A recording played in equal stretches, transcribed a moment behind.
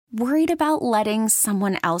Worried about letting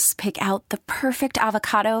someone else pick out the perfect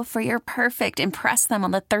avocado for your perfect impress them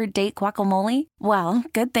on the third date guacamole? Well,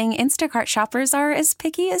 good thing Instacart shoppers are as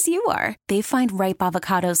picky as you are. They find ripe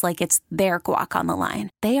avocados like it's their guac on the line.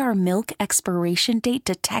 They are milk expiration date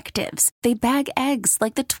detectives. They bag eggs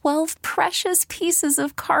like the 12 precious pieces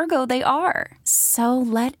of cargo they are. So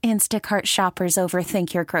let Instacart shoppers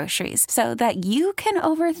overthink your groceries so that you can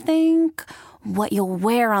overthink what you'll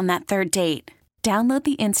wear on that third date. Download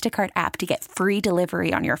the Instacart app to get free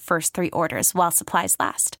delivery on your first 3 orders while supplies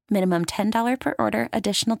last. Minimum $10 per order.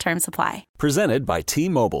 Additional terms apply. Presented by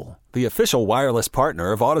T-Mobile, the official wireless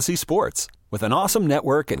partner of Odyssey Sports. With an awesome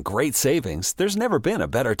network and great savings, there's never been a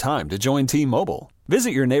better time to join T-Mobile. Visit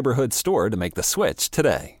your neighborhood store to make the switch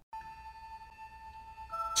today.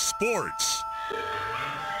 Sports.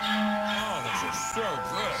 Oh, those are so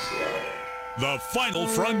good. The Final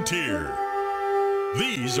Frontier.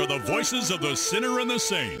 These are the voices of the sinner and the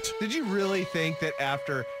saint. Did you really think that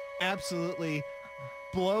after absolutely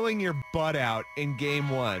blowing your butt out in game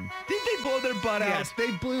 1? Did they blow their butt out? Yes,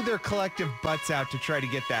 they blew their collective butts out to try to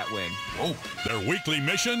get that win. Oh, their weekly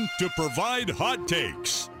mission to provide hot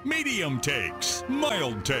takes, medium takes,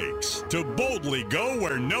 mild takes, to boldly go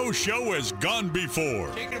where no show has gone before.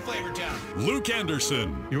 Taking a flavor town. Luke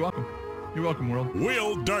Anderson. You're welcome. You're welcome, world.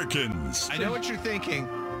 Will Darkins. I know what you're thinking.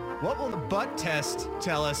 What will the butt test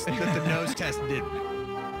tell us that the nose test didn't?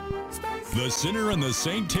 The Sinner and the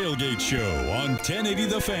Saint Tailgate Show on 1080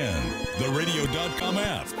 The Fan, the radio.com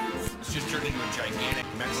app. It's just turned into a gigantic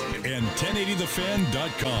Mexican. And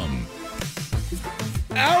 1080thefan.com.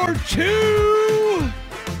 Hour 2!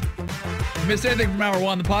 If you missed anything from Hour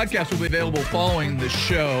 1, the podcast will be available following the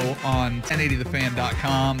show on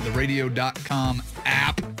 1080thefan.com, the radio.com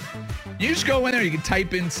app. You just go in there, you can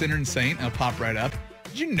type in Sinner and Saint, and it'll pop right up.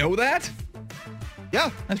 Did you know that?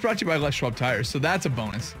 Yeah. That's brought to you by Les Schwab Tires, so that's a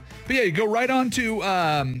bonus. But yeah, you go right on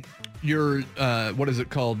to your, what is it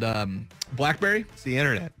called, BlackBerry? It's the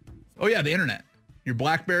internet. Oh, yeah, the internet. Your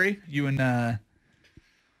BlackBerry, you and,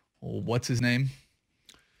 what's his name?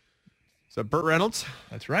 So Burt Reynolds?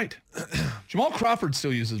 That's right. Jamal Crawford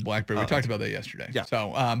still uses BlackBerry. We talked about that yesterday. Yeah.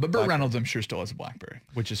 So, but Burt Reynolds, I'm sure, still has a BlackBerry,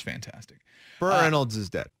 which is fantastic. Burt Reynolds is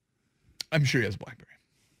dead. I'm sure he has a BlackBerry.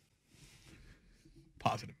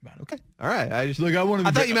 Positive about it. Okay. All right. I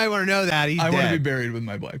thought you might want to know that. He's I dead. want to be buried with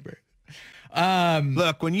my BlackBerry.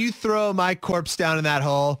 Look, when you throw my corpse down in that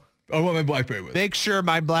hole, I want my BlackBerry with. Make sure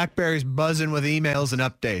my BlackBerry's buzzing with emails and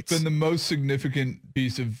updates. It's been the most significant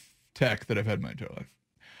piece of tech that I've had in my entire life.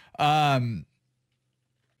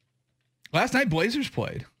 Last night, Blazers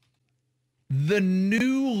played. The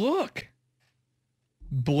new look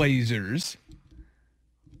Blazers.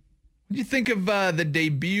 What do you think of the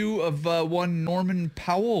debut of one Norman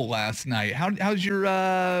Powell last night? How's your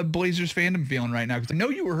Blazers fandom feeling right now? Because I know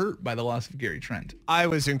you were hurt by the loss of Gary Trent. I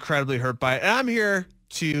was incredibly hurt by it. And I'm here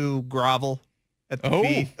to grovel at the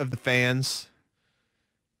feet of the fans,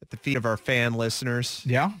 at the feet of our fan listeners.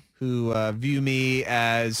 Yeah. Who view me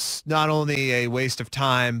as not only a waste of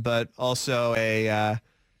time, but also a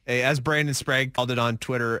as Brandon Sprague called it on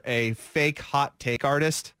Twitter, a fake hot take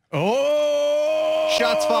artist. Oh!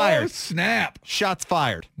 Shots fired. Snap. Shots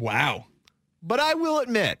fired. Wow. But I will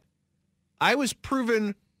admit, I was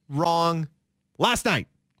proven wrong last night.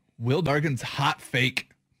 Will Darkin's hot fake.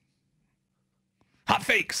 Hot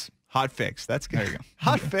fakes. Hot fakes. That's good. There you go.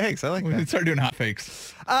 Hot fakes. I like We that. can start doing hot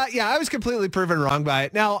fakes. Yeah, I was completely proven wrong by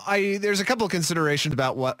it. Now, there's a couple of considerations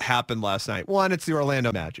about what happened last night. One, it's the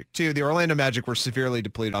Orlando Magic. Two, the Orlando Magic were severely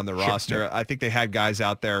depleted on the roster. Sure. I think they had guys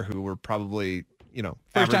out there who were probably,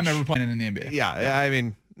 First time average. ever playing in the NBA. Yeah, I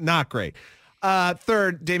mean, not great.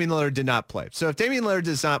 Third, Damian Lillard did not play. So if Damian Lillard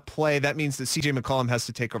does not play, that means that CJ McCollum has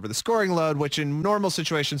to take over the scoring load, which in normal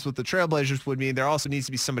situations with the Trailblazers would mean there also needs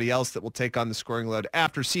to be somebody else that will take on the scoring load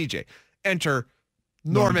after CJ. Enter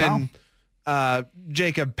Norman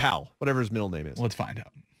Jacob Powell, whatever his middle name is. Let's find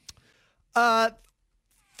out.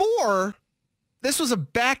 4, this was a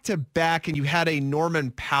back-to-back, and you had a Norman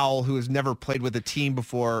Powell who has never played with a team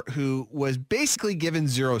before, who was basically given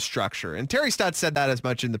zero structure. And Terry Stotts said that as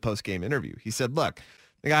much in the post-game interview. He said, look,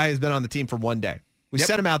 the guy has been on the team for one day. We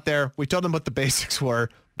sent him out there. We told him what the basics were.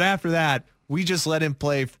 But after that, we just let him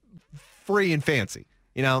play free and fancy.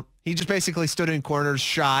 He just basically stood in corners,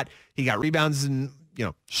 shot. He got rebounds and,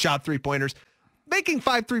 shot three-pointers. Making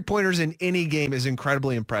 5 3-pointers in any game is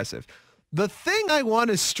incredibly impressive. The thing I want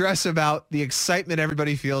to stress about the excitement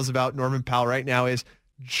everybody feels about Norman Powell right now is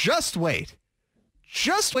just wait.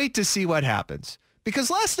 Just wait to see what happens. Because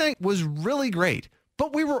last night was really great.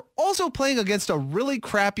 but we were also playing against a really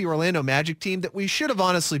crappy Orlando Magic team that we should have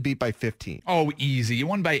honestly beat by 15. Oh, easy. You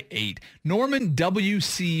won by 8. Norman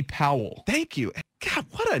W.C. Powell. Thank you. God,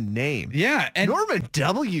 what a name. Yeah. And Norman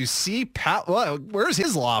W.C. Powell. Well, where's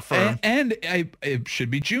his law firm? And it should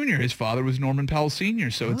be junior. His father was Norman Powell Sr.,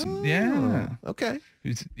 so it's, yeah. Okay.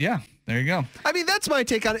 Yeah, there you go. I mean, that's my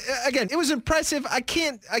take on it. Again, it was impressive. I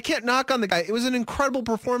can't knock on the guy. It was an incredible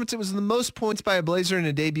performance. It was the most points by a Blazer in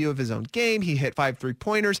a debut of his own game. He hit 5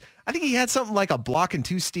 3-pointers. I think he had something like a block and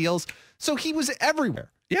 2 steals. So he was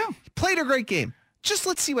everywhere. Yeah. He played a great game. Just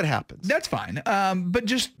let's see what happens. That's fine. But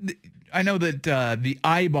just, I know that the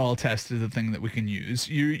eyeball test is the thing that we can use.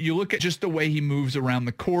 You look at just the way he moves around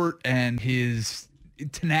the court and his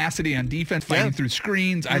tenacity on defense, fighting through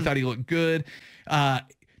screens. I thought he looked good.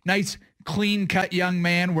 Nice, clean-cut young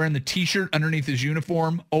man wearing the T-shirt underneath his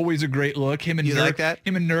uniform. Always a great look. Him and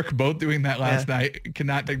Nurk both doing that last night.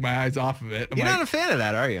 Cannot take my eyes off of it. You're not a fan of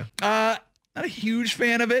that, are you? Not a huge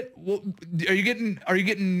fan of it. Well, are you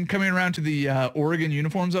getting coming around to the Oregon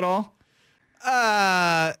uniforms at all?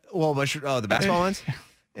 The basketball ones?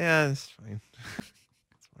 Yeah, that's fine.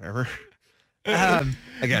 Whatever.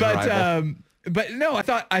 Again, but no,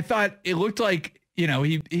 I thought it looked like,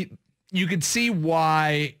 you could see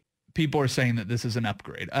why people are saying that this is an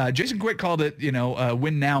upgrade. Jason Quick called it, a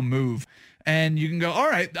win now move. And you can go, all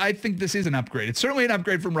right, I think this is an upgrade. It's certainly an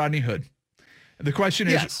upgrade from Rodney Hood. The question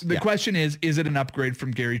is it an upgrade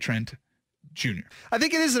from Gary Trent Jr.? I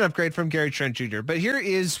think it is an upgrade from Gary Trent Jr. But here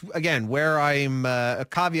is, again, where I'm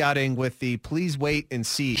caveating with the please wait and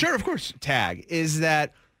see Sure, of course. tag, is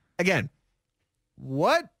that, again,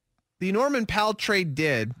 what the Norman Powell trade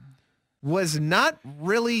did was not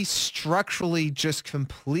really structurally just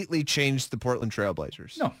completely changed the Portland Trail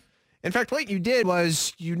Blazers. No. In fact, what you did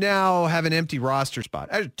was you now have an empty roster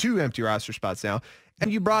spot. 2 empty roster spots now.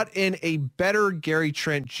 And you brought in a better Gary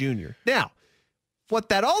Trent Jr. Now, what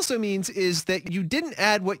that also means is that you didn't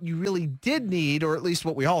add what you really did need, or at least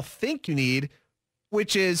what we all think you need,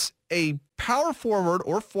 which is a power forward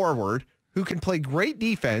or forward who can play great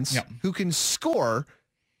defense, who can score,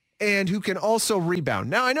 and who can also rebound.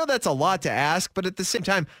 Now, I know that's a lot to ask, but at the same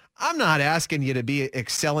time, I'm not asking you to be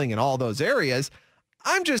excelling in all those areas.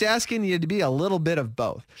 I'm just asking you to be a little bit of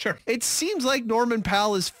both. Sure. It seems like Norman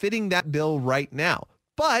Powell is fitting that bill right now,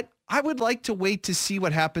 but I would like to wait to see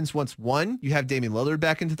what happens once, one, you have Damian Lillard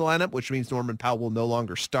back into the lineup, which means Norman Powell will no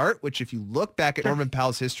longer start, which if you look back at Norman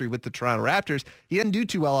Powell's history with the Toronto Raptors, he didn't do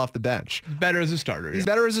too well off the bench. Better as a starter. He's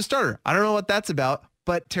better as a starter. I don't know what that's about,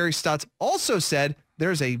 but Terry Stotts also said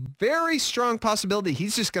there's a very strong possibility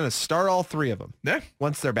he's just going to start all 3 of them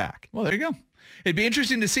once they're back. Well, there you go. It'd be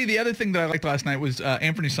interesting to see. The other thing that I liked last night was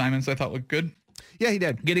Anthony Simons. I thought looked good. Yeah, he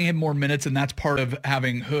did. Getting him more minutes, and that's part of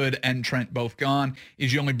having Hood and Trent both gone,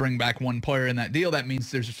 is you only bring back one player in that deal. That means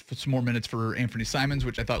there's some more minutes for Anthony Simons,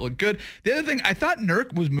 which I thought looked good. The other thing, I thought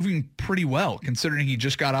Nurk was moving pretty well, considering he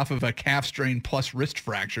just got off of a calf strain plus wrist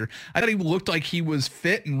fracture. I thought he looked like he was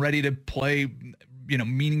fit and ready to play,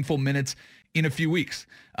 meaningful minutes in a few weeks.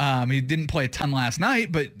 He didn't play a ton last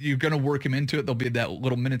night, but you're going to work him into it. There'll be that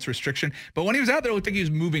little minutes restriction. But when he was out there, it looked like he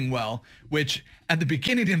was moving well, which at the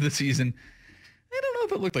beginning of the season, I don't know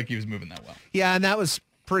if it looked like he was moving that well. Yeah, and that was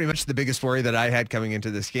pretty much the biggest worry that I had coming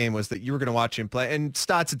into this game, was that you were going to watch him play. And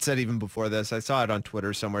Stotts had said even before this, I saw it on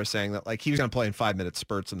Twitter somewhere, saying that he was going to play in 5-minute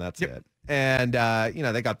spurts and that's it. And,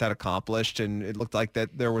 they got that accomplished, and it looked like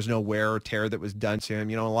that there was no wear or tear that was done to him.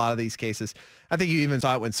 A lot of these cases, I think you even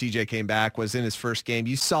saw it when CJ came back, was in his first game.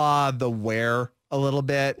 You saw the wear a little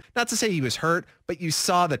bit. Not to say he was hurt, but you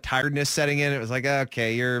saw the tiredness setting in. It was like,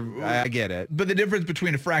 okay, I get it. But the difference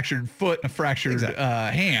between a fractured foot and a fractured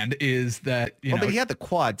hand is that, but he had the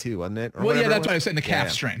quad too, wasn't it? Well, yeah, that's what I was saying. The calf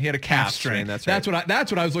strain. He had a calf strain. That's right.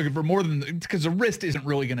 That's what I was looking for, more than, because the wrist isn't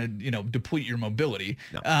really going to, deplete your mobility.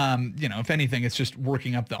 No. If anything, it's just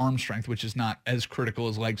working up the arm strength, which is not as critical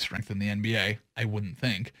as leg strength in the NBA, I wouldn't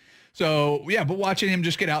think. So, yeah, but watching him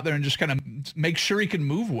just get out there and just kind of make sure he can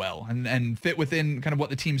move well and fit within kind of what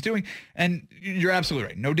the team's doing. And you're absolutely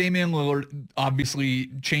right. No Damian Lillard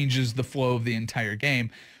obviously changes the flow of the entire game.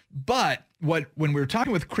 But when we were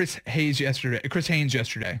talking with Chris Haynes yesterday,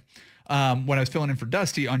 when I was filling in for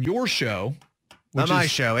Dusty on your show. Not my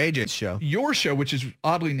show, AJ's show. Your show, which is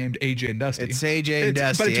oddly named AJ and Dusty. It's AJ and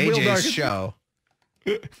Dusty, but it's AJ's show.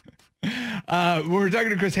 When we were talking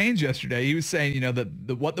to Chris Haynes yesterday, he was saying,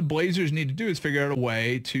 that what the Blazers need to do is figure out a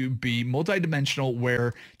way to be multidimensional,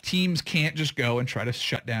 where teams can't just go and try to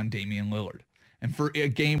shut down Damian Lillard. And for a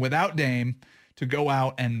game without Dame to go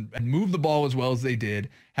out and move the ball as well as they did,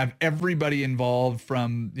 have everybody involved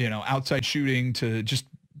from, outside shooting to just,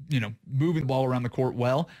 moving the ball around the court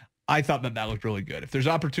well, I thought that looked really good. If there's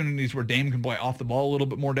opportunities where Dame can play off the ball a little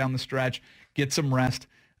bit more down the stretch, get some rest.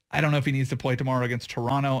 I don't know if he needs to play tomorrow against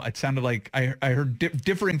Toronto. It sounded like I heard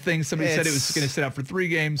differing things. Somebody said it was going to sit out for 3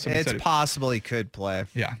 games. It's possible he could play.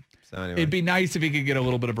 Yeah. So anyway. It'd be nice if he could get a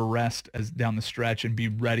little bit of a rest as down the stretch and be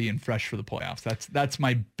ready and fresh for the playoffs. That's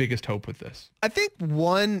my biggest hope with this. I think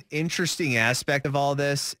one interesting aspect of all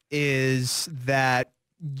this is that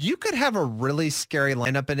you could have a really scary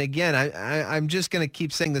lineup. And again, I'm just going to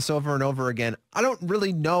keep saying this over and over again. I don't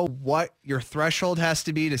really know what your threshold has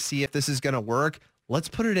to be to see if this is going to work. Let's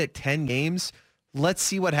put it at 10 games. Let's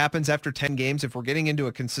see what happens after 10 games. If we're getting into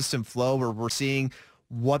a consistent flow where we're seeing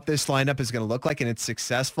what this lineup is going to look like and it's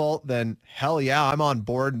successful, then hell yeah, I'm on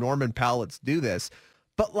board. Norman Powell, let's do this.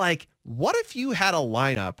 But like, what if you had a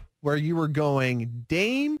lineup where you were going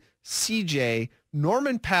Dame, CJ,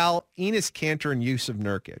 Norman Powell, Enes Kanter, and Yusuf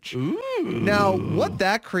Nurkic? Ooh. Now, what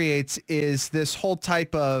that creates is this whole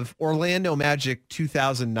type of Orlando Magic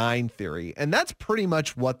 2009 theory, and that's pretty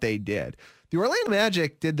much what they did. The Orlando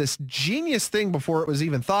Magic did this genius thing before it was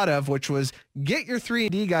even thought of, which was get your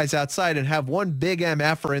 3-and-D guys outside and have one big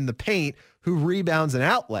MFer in the paint who rebounds and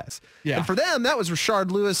outlets. Yeah. And for them, that was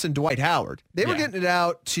Rashard Lewis and Dwight Howard. They were getting it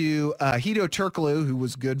out to Hito Turkoglu, who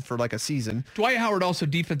was good for like a season. Dwight Howard, also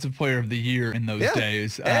Defensive Player of the Year in those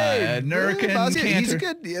days. Hey, Nurkic, Kanter. He's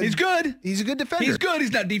good. He's good. He's a good defender. He's good.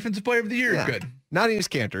 He's not Defensive Player of the Year. Yeah. Good. Not Enes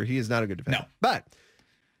Kanter. He is not a good defender. No. But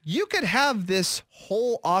you could have this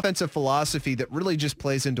whole offensive philosophy that really just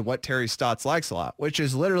plays into what Terry Stotts likes a lot, which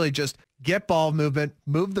is literally just get ball movement,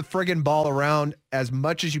 move the friggin' ball around as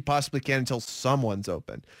much as you possibly can until someone's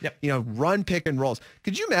open. Yep. You know, run pick and rolls.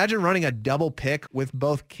 Could you imagine running a double pick with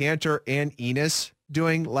both Kanter and Enes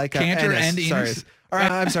doing like Kanter and Enes?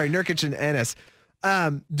 I'm sorry, Nurkic and Enes.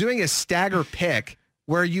 Doing a stagger pick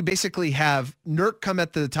where you basically have Nurk come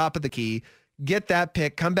at the top of the key, get that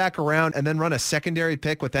pick, come back around, and then run a secondary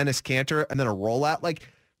pick with Enes Kanter and then a rollout. Like,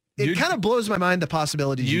 it kind of blows my mind the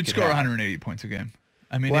possibilities. You'd score 180 points a game.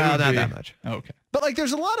 I mean, well, not that much. Oh, okay. But like,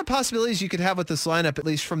 there's a lot of possibilities you could have with this lineup, at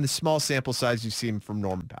least from the small sample size you've seen from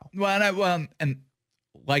Norman Powell. Well, and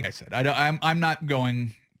like I said, I'm not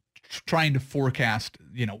trying to forecast,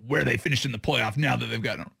 where they finished in the playoff now that they've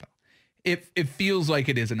got Norman Powell. It feels like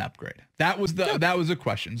it is an upgrade. That was a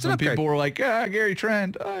question. Some people were like, Gary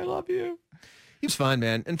Trent, I love you. He was fun,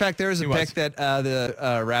 man. In fact, there is a pick that the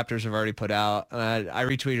Raptors have already put out. I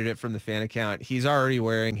retweeted it from the fan account. He's already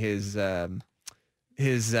wearing his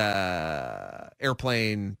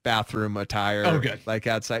airplane bathroom attire. Oh, good. Like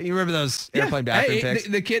outside. You remember those airplane bathroom picks?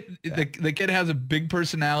 The kid has a big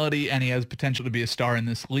personality and he has potential to be a star in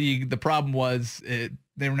this league. The problem was they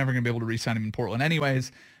were never going to be able to re-sign him in Portland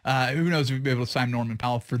anyways. Who knows if we'll be able to sign Norman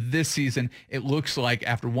Powell for this season. It looks like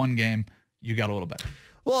after one game, you got a little better.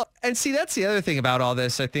 Well, and see, that's the other thing about all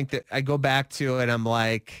this. I think that I go back to it. I'm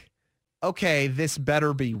like, okay, this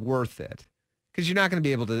better be worth it, because you're not going to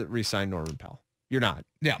be able to re-sign Norman Powell. You're not.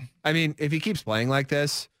 Yeah. I mean, if he keeps playing like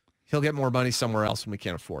this, he'll get more money somewhere else and we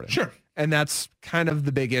can't afford it. Sure. And that's kind of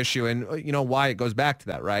the big issue. And you know why it goes back to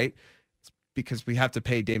that, right? It's because we have to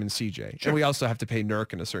pay Dame and CJ. Sure. And we also have to pay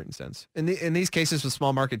Nurk in a certain sense. In these cases with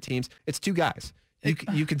small market teams, it's 2 guys.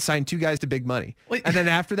 You can sign 2 guys to big money. And then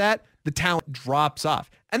after that, the talent drops off.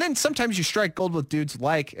 And then sometimes you strike gold with dudes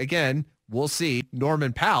like, again, we'll see,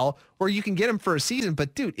 Norman Powell, where you can get him for a season.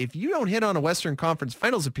 But, dude, if you don't hit on a Western Conference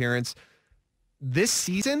Finals appearance this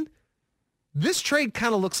season, this trade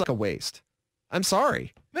kind of looks like a waste. I'm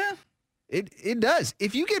sorry. Yeah. It does.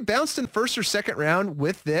 If you get bounced in the first or second round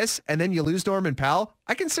with this and then you lose Norman Powell,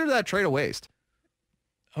 I consider that trade a waste.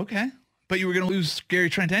 Okay. But you were going to lose Gary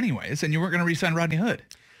Trent anyways, and you weren't going to re-sign Rodney Hood.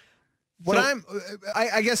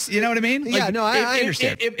 I guess... You know what I mean? Yeah, I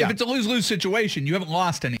understand. If it's a lose-lose situation, you haven't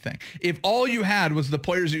lost anything. If all you had was the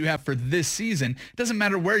players that you have for this season, it doesn't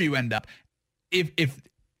matter where you end up. If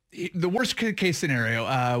the worst case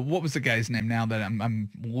scenario, what was the guy's name now that I'm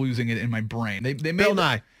losing it in my brain? They made Bill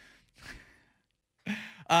Nye.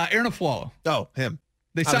 Aaron Aflalo. Oh, him.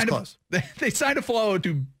 They signed Aflalo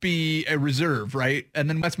to be a reserve, right? And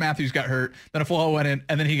then Wes Matthews got hurt. Then Aflalo went in,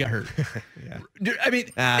 and then he got hurt. Yeah. I mean,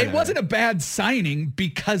 it wasn't a bad signing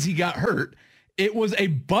because he got hurt. It was a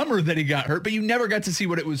bummer that he got hurt, but you never got to see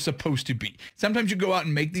what it was supposed to be. Sometimes you go out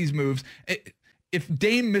and make these moves. If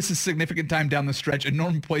Dame misses significant time down the stretch and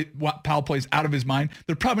Norman Powell plays out of his mind,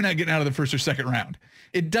 they're probably not getting out of the first or second round.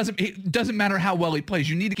 It doesn't matter how well he plays.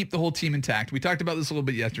 You need to keep the whole team intact. We talked about this a little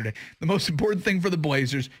bit yesterday. The most important thing for the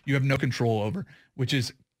Blazers, you have no control over, which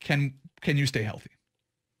is can you stay healthy?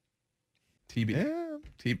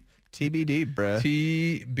 TBD. TBD, bruh.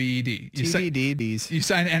 TBD. TBDs. You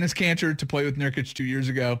signed Enes Kanter to play with Nurkic 2 years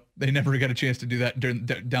ago. They never got a chance to do that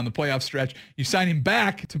down the playoff stretch. You sign him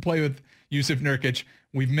back to play with Yusuf Nurkic.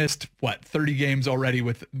 We've missed, 30 games already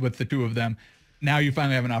with the two of them. Now you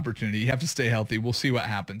finally have an opportunity. You have to stay healthy. We'll see what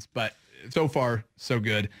happens. But so far, so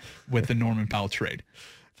good with the Norman Powell trade.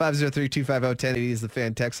 503-250-1080 is the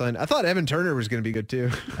fan text line. I thought Evan Turner was going to be good too.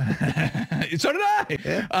 So did I.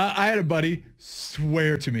 Yeah. I had a buddy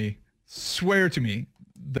swear to me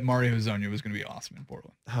that Mario Hezonja was going to be awesome in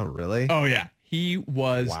Portland. Oh, really? Oh, yeah. He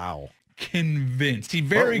was convinced. He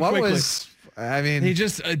very quickly. He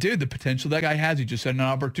just, dude, the potential that guy has. He just had an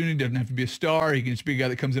opportunity. Doesn't have to be a star. He can just be a guy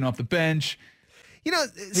that comes in off the bench. He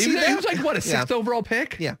was like, what, a sixth overall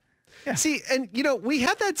pick? Yeah. See, and, we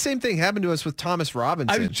had that same thing happen to us with Thomas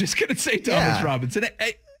Robinson. I was just going to say Thomas Robinson.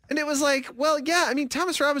 And it was like,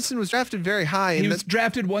 Thomas Robinson was drafted very high. He was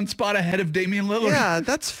drafted one spot ahead of Damian Lillard. Yeah,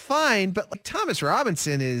 that's fine. But, Thomas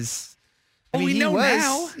Robinson is...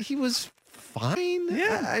 now. He was fine.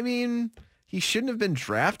 Yeah. He shouldn't have been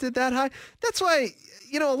drafted that high. That's why,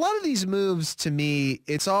 a lot of these moves, to me,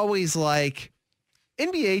 it's always like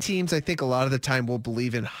NBA teams, I think a lot of the time will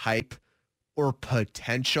believe in hype or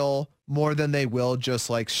potential more than they will just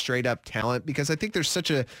like straight up talent, because I think there's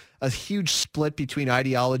such a huge split between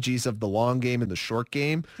ideologies of the long game and the short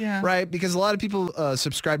game, right? Because a lot of people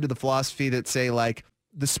subscribe to the philosophy that say like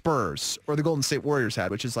the Spurs or the Golden State Warriors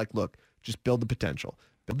had, which is like, look, just build the potential,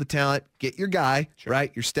 build the talent, get your guy,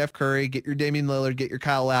 right? Your Steph Curry, get your Damian Lillard, get your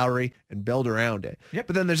Kyle Lowry, and build around it. Yep.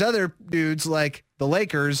 But then there's other dudes like the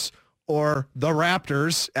Lakers or the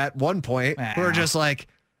Raptors at one point who are just like,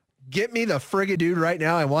 get me the friggin' dude right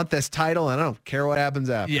now. I want this title, and I don't care what happens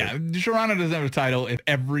after. Yeah, Toronto doesn't have a title if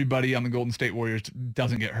everybody on the Golden State Warriors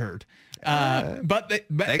doesn't get hurt. But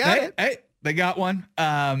they got it. Hey, they got one.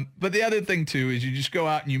 But the other thing, too, is you just go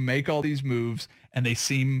out and you make all these moves, and they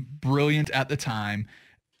seem brilliant at the time.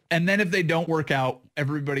 And then if they don't work out,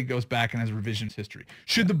 everybody goes back and has revisionist history.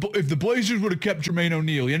 If the Blazers would have kept Jermaine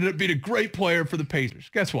O'Neal, he ended up being a great player for the Pacers.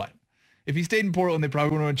 Guess what? If he stayed in Portland, they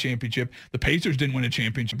probably would have won a championship. The Pacers didn't win a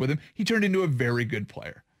championship with him. He turned into a very good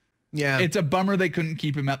player. Yeah. It's a bummer they couldn't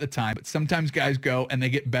keep him at the time, but sometimes guys go and they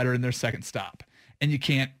get better in their second stop. And you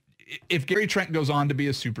can't, if Gary Trent goes on to be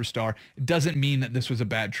a superstar, it doesn't mean that this was a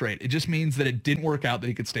bad trade. It just means that it didn't work out that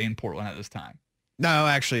he could stay in Portland at this time. No,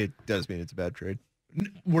 actually, it does mean it's a bad trade.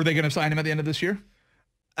 Were they going to sign him at the end of this year?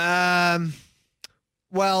 Well,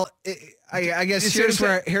 I guess here's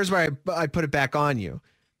where I put it back on you.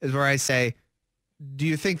 Is where I say, do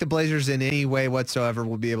you think the Blazers in any way whatsoever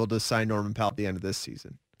will be able to sign Norman Powell at the end of this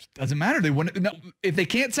season? Doesn't matter. They wouldn't. No, if they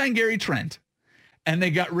can't sign Gary Trent and they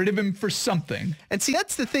got rid of him for something. And see,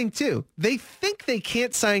 that's the thing too. They think they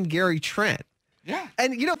can't sign Gary Trent. Yeah.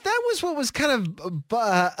 And that was what was kind of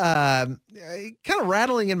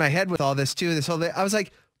rattling in my head with all this too. I was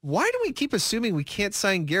like, why do we keep assuming we can't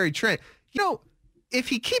sign Gary Trent? If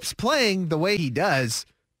he keeps playing the way he does,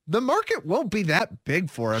 the market won't be that big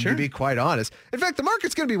for him, to be quite honest. In fact, the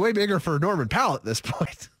market's going to be way bigger for Norman Powell at this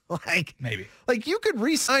point. Maybe. Like, you could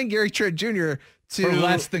re-sign Gary Trent Jr. for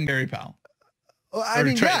less than Gary Powell.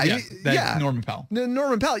 Norman Powell.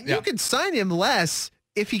 Norman Powell. Yeah. You could sign him less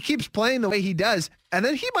if he keeps playing the way he does, and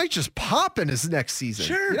then he might just pop in his next season.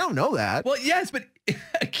 Sure. You don't know that. Well, yes, but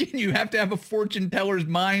again, you have to have a fortune teller's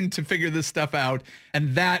mind to figure this stuff out,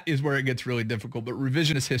 and that is where it gets really difficult. But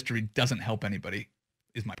revisionist history doesn't help anybody,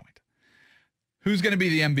 is my point. Who's going to be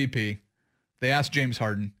the MVP? They asked James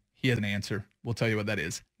Harden. He has an answer. We'll tell you what that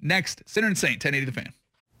is. Next, Sinner and Saint, 1080 The Fan.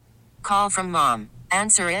 Call from mom.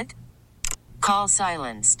 Answer it. Call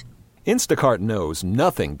silenced. Instacart knows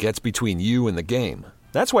nothing gets between you and the game.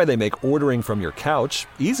 That's why they make ordering from your couch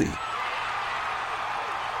easy.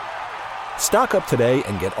 Stock up today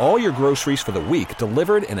and get all your groceries for the week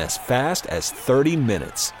delivered in as fast as 30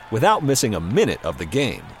 minutes without missing a minute of the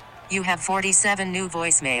game. You have 47 new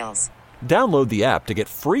voicemails. Download the app to get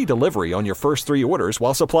free delivery on your first 3 orders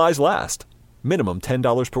while supplies last. Minimum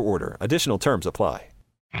 $10 per order. Additional terms apply.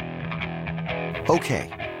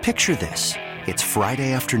 Okay, picture this. It's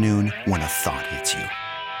Friday afternoon when a thought hits you.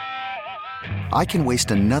 I can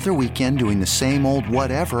waste another weekend doing the same old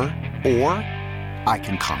whatever, or I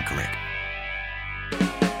can conquer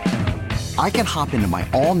it. I can hop into my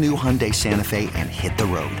all-new Hyundai Santa Fe and hit the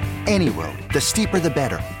road. Any road. The steeper, the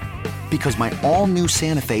better. Because my all-new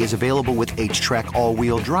Santa Fe is available with H-Track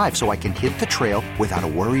all-wheel drive, so I can hit the trail without a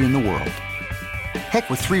worry in the world. Heck,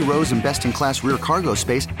 with 3 rows and best-in-class rear cargo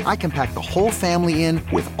space, I can pack the whole family in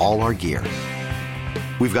with all our gear.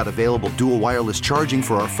 We've got available dual wireless charging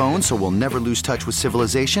for our phones, so we'll never lose touch with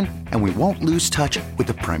civilization, and we won't lose touch with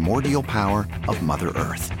the primordial power of Mother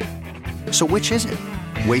Earth. So which is it?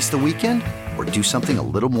 Waste the weekend or do something a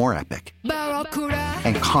little more epic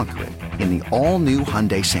and conquer it in the all-new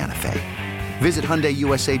Hyundai Santa Fe? Visit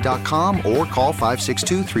HyundaiUSA.com or call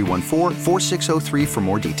 562-314-4603 for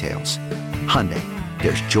more details. Hyundai,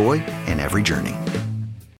 there's joy in every journey.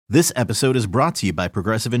 This episode is brought to you by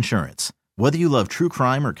Progressive Insurance. Whether you love true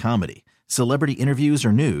crime or comedy, celebrity interviews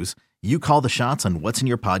or news, you call the shots on what's in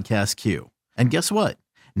your podcast queue. And guess what?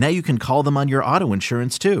 Now you can call them on your auto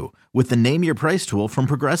insurance too with the Name Your Price tool from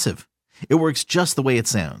Progressive. It works just the way it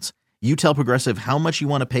sounds. You tell Progressive how much you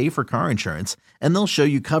want to pay for car insurance, and they'll show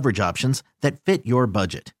you coverage options that fit your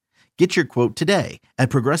budget. Get your quote today at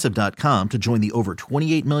Progressive.com to join the over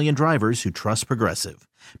 28 million drivers who trust Progressive.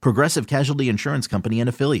 Progressive Casualty Insurance Company and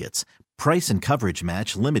Affiliates. Price and coverage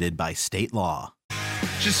match limited by state law.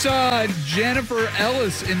 Just saw Jennifer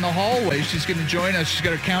Ellis in the hallway. She's going to join us. She's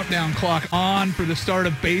got her countdown clock on for the start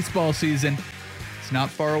of baseball season. It's not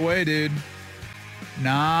far away, dude.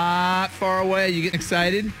 Not far away. You getting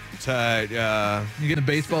excited? Tight, yeah. You getting the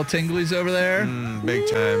baseball tinglies over there? Big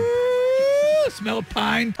time. Ooh, smell of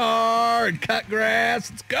pine tar and cut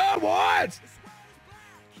grass. It's good. What?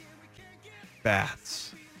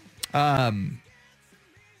 Bats. They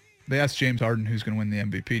asked James Harden who's going to win the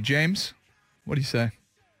MVP. James, what do you say?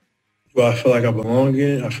 Well, I feel like I belong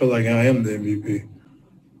in it. I feel like I am the MVP.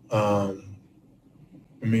 I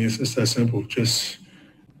mean, it's that simple. Just,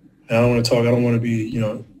 and I don't want to talk. I don't want to be,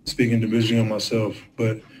 speaking division on myself,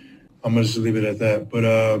 but I'm going to just leave it at that. But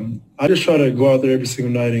I just try to go out there every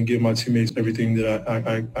single night and give my teammates everything that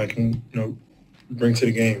I can, bring to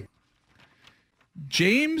the game.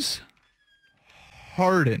 James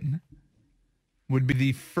Harden would be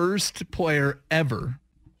the first player ever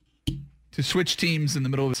to switch teams in the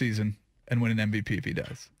middle of the season and win an MVP if he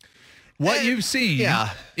does. What you've seen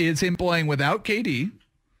is him playing without KD,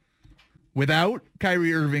 without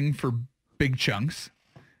Kyrie Irving for big chunks,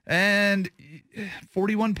 and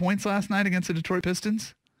 41 points last night against the Detroit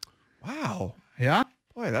Pistons. Wow. Yeah.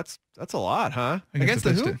 Boy, that's a lot, huh? Against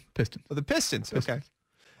the who? Pistons. Oh, the Pistons. Pistons. Okay.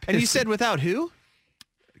 And you said without who?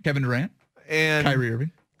 Kevin Durant and Kyrie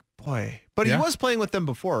Irving. Boy. But he was playing with them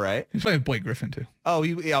before, right? He's playing with Blake Griffin, too. Oh,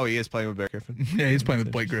 he is playing with Blake Griffin. Yeah, he's playing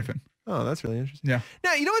with Blake Griffin. Oh, that's really interesting. Yeah.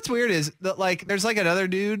 Now, you know what's weird is that, there's another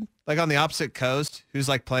dude, on the opposite coast who's,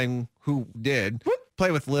 play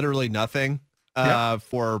with literally nothing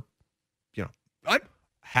for,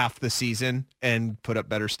 half the season and put up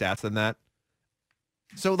better stats than that.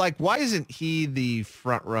 So, why isn't he the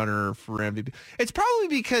front runner for MVP? It's probably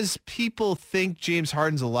because people think James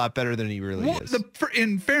Harden's a lot better than he really is.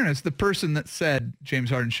 In fairness, the person that said James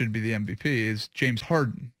Harden should be the MVP is James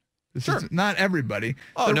Harden. This is not everybody.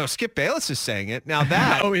 Oh, no, Skip Bayless is saying it. Now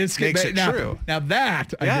that makes it true. Now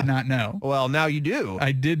that I did not know. Well, now you do.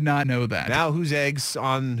 I did not know that. Now whose egg's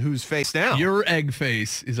on whose face now? Your egg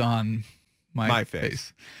face is on my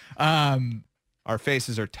face. Our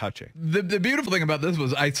faces are touching. The beautiful thing about this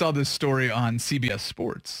was I saw this story on CBS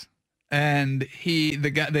Sports, and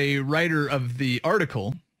the writer of the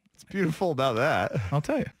article. What's beautiful about that? I'll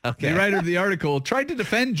tell you. Okay. The writer of the article tried to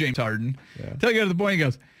defend James Harden. Until he got to the point, he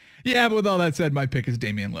goes, "Yeah, but with all that said, my pick is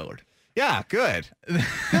Damian Lillard." Yeah, good.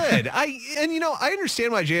 Good. I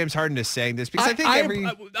understand why James Harden is saying this because I think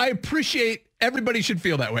I appreciate everybody should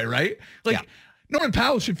feel that way, right? Norman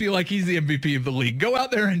Powell should feel like he's the MVP of the league. Go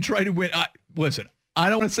out there and try to win. Listen, I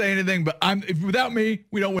don't want to say anything, but without me,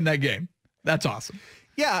 we don't win that game. That's awesome.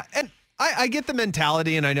 Yeah, and I get the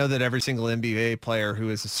mentality, and I know that every single NBA player who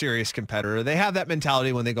is a serious competitor, they have that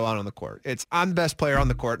mentality when they go out on the court. It's, I'm the best player on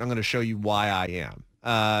the court, and I'm going to show you why I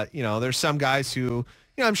am. There's some guys who,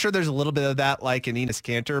 I'm sure there's a little bit of that, like in Enes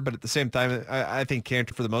Kanter, but at the same time, I think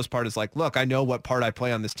Kanter, for the most part, is like, look, I know what part I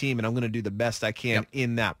play on this team, and I'm going to do the best I can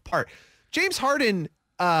in that part. James Harden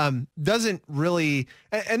doesn't really,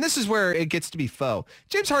 and this is where it gets to be faux.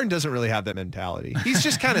 James Harden doesn't really have that mentality. He's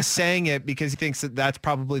just kind of saying it because he thinks that that's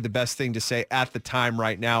probably the best thing to say at the time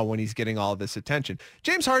right now when he's getting all of this attention.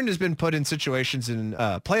 James Harden has been put in situations, in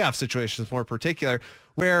playoff situations more particular,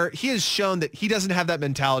 where he has shown that he doesn't have that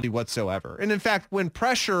mentality whatsoever. And in fact, when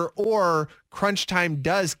pressure or crunch time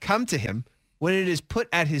does come to him, when it is put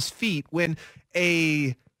at his feet, when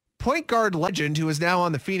a point guard legend who is now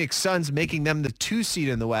on the Phoenix Suns, making them the 2 seed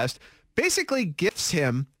in the West, basically gifts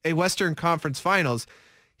him a Western Conference Finals.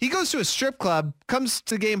 He goes to a strip club, comes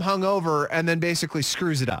to the game hungover, and then basically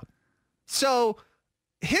screws it up. So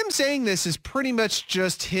him saying this is pretty much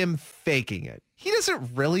just him faking it. He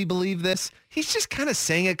doesn't really believe this. He's just kind of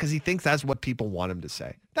saying it because he thinks that's what people want him to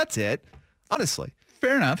say. That's it, honestly.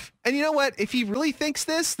 Fair enough. And you know what? If he really thinks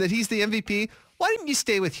this, that he's the MVP, why didn't you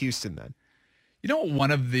stay with Houston then? You know, one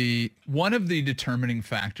of the determining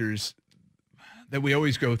factors that we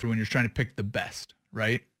always go through when you're trying to pick the best,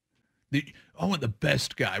 right? I want the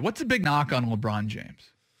best guy. What's the big knock on LeBron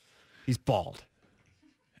James? He's bald.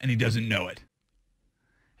 And he doesn't know it.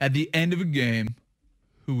 At the end of a game,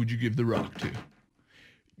 who would you give the rock to?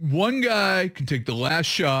 One guy can take the last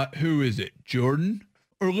shot. Who is it? Jordan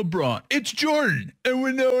or LeBron? It's Jordan, and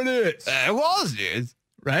we know it is. It was, dude.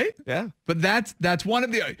 Right? Yeah. But that's one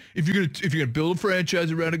of the if you're gonna build a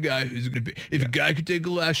franchise around a guy who's gonna be a guy could take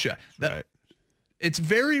the last shot. Right. It's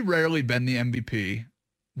very rarely been the MVP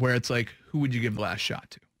where it's like, who would you give the last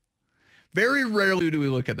shot to? Very rarely do we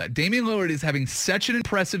look at that. Damian Lillard is having such an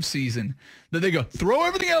impressive season that they go, throw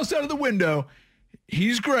everything else out of the window.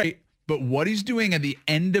 He's great, but what he's doing at the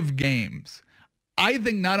end of games, I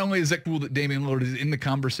think not only is it cool that Damian Lillard is in the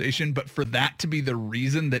conversation, but for that to be the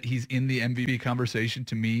reason that he's in the MVP conversation,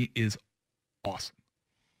 to me, is awesome.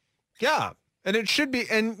 Yeah. And it should be,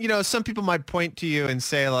 and some people might point to you and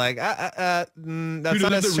say like, that's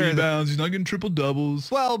not necessarily the rebounds. He's not getting triple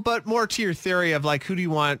doubles. Well, but more to your theory of like, who do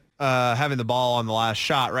you want having the ball on the last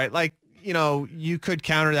shot, right? Like, you could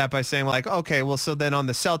counter that by saying like, okay, well, so then on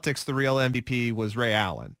the Celtics, the real MVP was Ray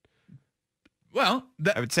Allen. Well,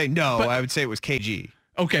 I would say no. I would say it was KG.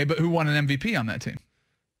 Okay, but who won an MVP on that team?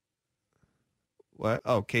 What?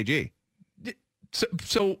 Oh, KG.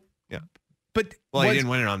 So yeah. But he didn't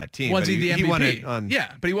win it on that team. Was he the MVP? He won it on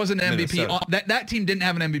but he wasn't an MVP. That team didn't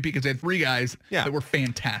have an MVP because they had three guys that were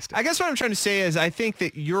fantastic. I guess what I'm trying to say is I think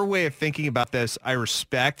that your way of thinking about this, I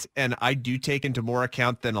respect, and I do take into more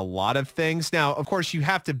account than a lot of things. Now, of course, you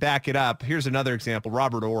have to back it up. Here's another example,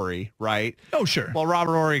 Robert Horry, right? Oh, sure. Well,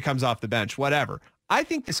 Robert Horry comes off the bench, whatever. I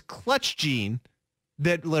think this clutch gene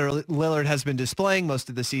that Lillard has been displaying most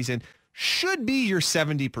of the season should be your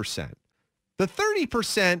 70%. The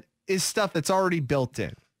 30% is stuff that's already built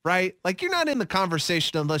in, right? Like you're not in the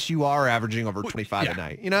conversation unless you are averaging over 25 a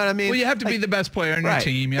night. You know what I mean? Well, you have to be the best player on your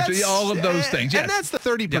team. You have to be all of those things. Yes. And that's the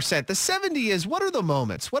 30%. Yeah. The 70 is what are the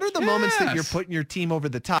moments? What are the moments that you're putting your team over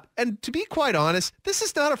the top? And to be quite honest, this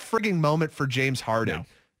is not a frigging moment for James Harden. No.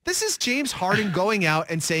 This is James Harden going out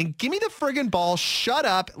and saying, give me the friggin' ball, shut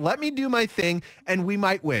up, let me do my thing, and we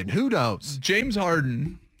might win. Who knows? James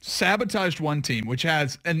Harden sabotaged one team, which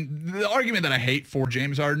has, and the argument that I hate for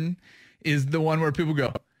James Harden is the one where people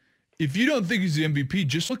go, if you don't think he's the MVP,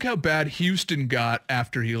 just look how bad Houston got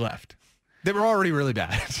after he left. They were already really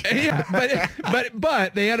bad. Yeah,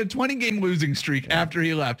 but they had a 20-game losing streak after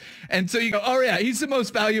he left. And so you go, oh, yeah, he's the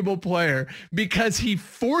most valuable player because he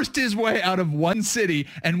forced his way out of one city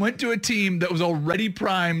and went to a team that was already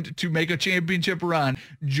primed to make a championship run,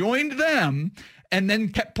 joined them, and then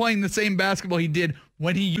kept playing the same basketball he did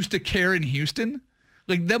when he used to care in Houston.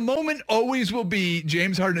 Like the moment always will be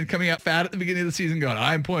James Harden coming out fat at the beginning of the season going,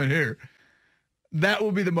 I'm playing here. That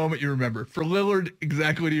will be the moment you remember. For Lillard,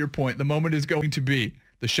 exactly to your point, the moment is going to be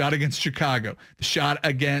the shot against Chicago, the shot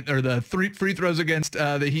against, or the three free throws against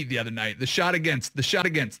the Heat the other night, the shot against.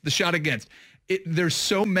 There's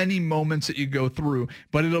so many moments that you go through,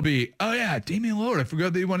 but it'll be, oh yeah, Damian Lillard, I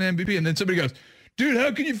forgot that he won MVP. And then somebody goes, dude,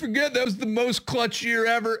 how can you forget? That was the most clutch year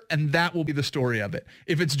ever. And that will be the story of it.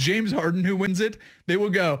 If it's James Harden who wins it, they will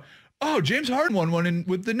go, oh, James Harden won one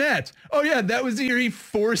with the Nets. Oh, yeah, that was the year he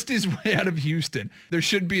forced his way out of Houston. There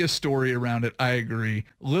should be a story around it. I agree.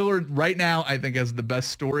 Lillard right now, I think, has the best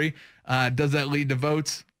story. Does that lead to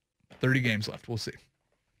votes? 30 games left. We'll see.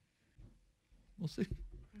 We'll see.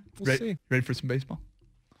 Ready for some baseball?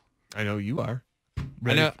 I know you are.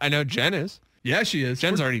 Ready? I know Jen is. Yeah, she is.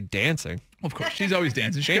 Jen's already dancing. Of course. She's always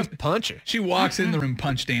dancing. She's punching. She walks in the room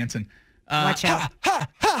punch dancing. Watch out. Ha,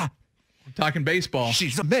 ha. We're talking baseball.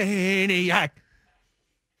 She's a maniac.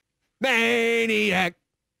 Maniac.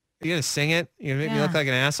 Are you going to sing it? You going to make me look like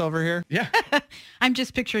an ass over here? Yeah. I'm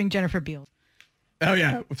just picturing Jennifer Beals. Oh,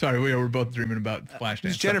 yeah. Sorry. We were both dreaming about Flashdance.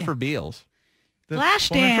 Who's Jennifer Beals?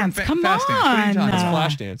 Flashdance. Come on. It's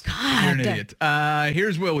Flashdance. God. You're an idiot.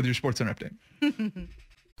 Here's Will with your SportsCenter update.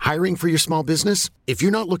 Hiring for your small business? If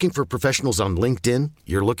you're not looking for professionals on LinkedIn,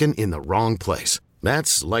 you're looking in the wrong place.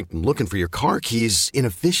 That's like looking for your car keys in a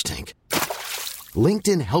fish tank.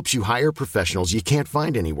 LinkedIn helps you hire professionals you can't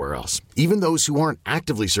find anywhere else, even those who aren't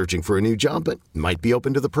actively searching for a new job but might be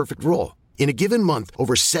open to the perfect role. In a given month,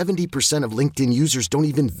 over 70% of LinkedIn users don't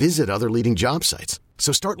even visit other leading job sites.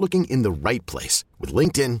 So start looking in the right place. With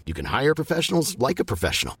LinkedIn, you can hire professionals like a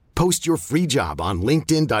professional. Post your free job on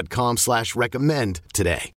linkedin.com/recommend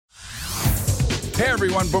today. Hey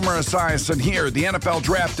everyone, Boomer Esiason here. The NFL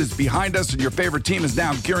draft is behind us and your favorite team is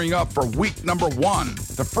now gearing up for week number 1.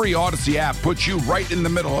 The free Odyssey app puts you right in the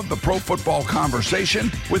middle of the pro football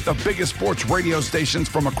conversation with the biggest sports radio stations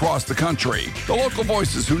from across the country. The local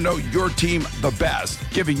voices who know your team the best,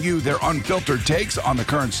 giving you their unfiltered takes on the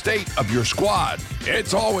current state of your squad.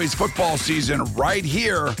 It's always football season right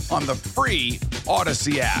here on the free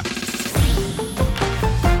Odyssey app.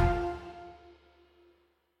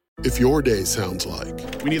 If your day sounds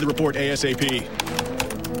like... We need the report ASAP.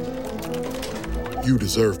 You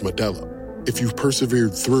deserve Modelo. If you've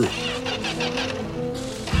persevered through...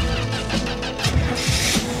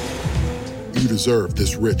 You deserve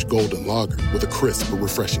this rich golden lager with a crisp but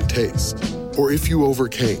refreshing taste. Or if you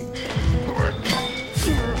overcame... 2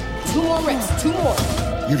 more reps, 2 more.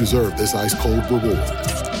 You deserve this ice-cold reward.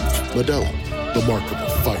 Modelo, the mark of a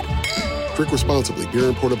fighter. Drink responsibly. Beer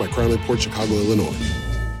imported by Crown Imports, Chicago, Illinois.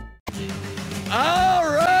 All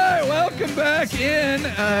right, welcome back in.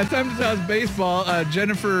 Time to talk baseball.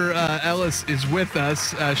 Jennifer Ellis is with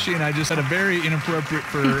us. She and I just had a very inappropriate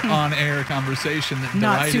for on-air conversation that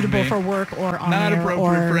not delighted suitable me. for work or on Not air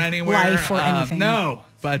appropriate or for anywhere. life or anything. No,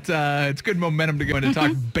 but it's good momentum to go into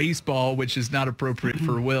talk baseball, which is not appropriate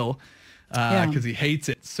for Will because he hates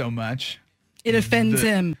it so much. It offends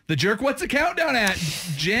him. The jerk, what's the countdown at?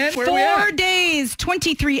 Jen, where are we at? 4 days,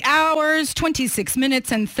 23 hours, 26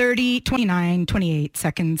 minutes, and 28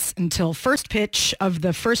 seconds until first pitch of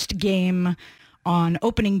the first game on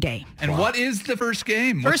opening day. And what is the first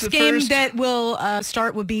game? What's First the game that will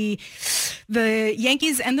start would be the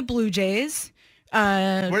Yankees and the Blue Jays.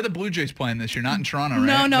 Where are the Blue Jays playing this year? Not in Toronto,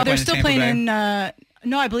 right? No, they're still Tampa playing Bay?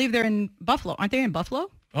 no, I believe they're in Buffalo. Aren't they in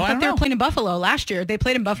Buffalo? Oh, I thought they were playing in Buffalo last year. They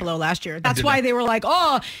played in Buffalo last year. That's why they were like,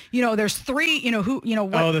 there's 3,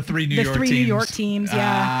 the 3 New York teams. New York teams,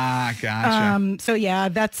 yeah. Ah, gotcha. So yeah,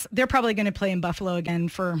 they're probably going to play in Buffalo again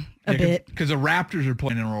for a bit. Because the Raptors are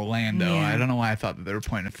playing in Orlando. Yeah. I don't know why I thought that they were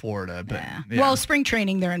playing in Florida, but yeah. Yeah. Well, spring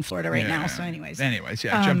training, they're in Florida right now. So anyways,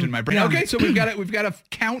 yeah, jumped in my brain. Yeah. Okay, so we've got a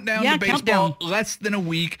countdown to baseball. Less than a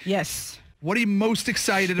week. Yes. What are you most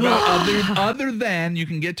excited about other than, you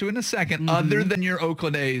can get to it in a second, other than your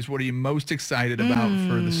Oakland A's, what are you most excited about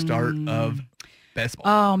for the start of baseball?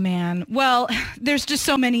 Oh, man. Well, there's just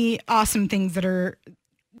so many awesome things that are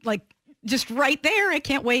like just right there. I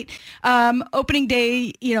can't wait. Opening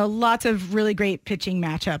day, lots of really great pitching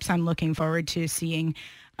matchups I'm looking forward to seeing.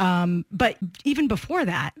 But even before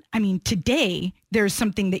that, I mean, today there's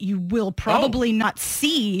something that you will probably not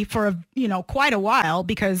see for quite a while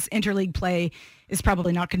because interleague play is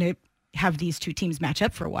probably not going to have these two teams match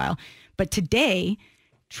up for a while. But today,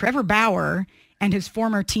 Trevor Bauer and his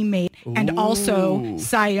former teammate and also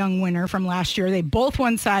Cy Young winner from last year, they both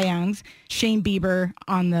won Cy Youngs, Shane Bieber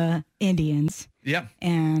on the Indians. Yeah.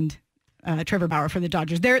 And Trevor Bauer for the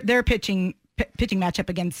Dodgers. They're pitching matchup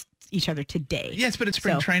against each other today. Yes, but it's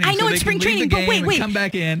spring training. I know so it's spring training, but wait. Come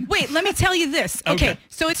back in. Wait, let me tell you this. Okay,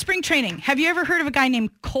 so it's spring training. Have you ever heard of a guy named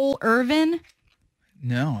Cole Irvin?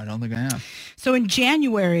 No, I don't think I have. So in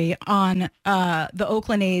January on the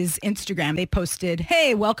Oakland A's Instagram, they posted,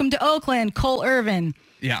 "Hey, welcome to Oakland, Cole Irvin."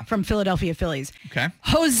 Yeah. From Philadelphia Phillies. Okay.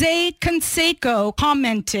 Jose Canseco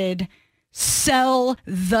commented, "Sell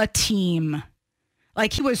the team."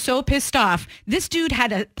 Like, he was so pissed off. This dude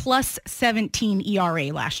had a plus 17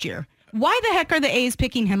 ERA last year. Why the heck are the A's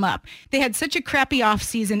picking him up? They had such a crappy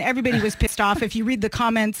offseason. Everybody was pissed off. If you read the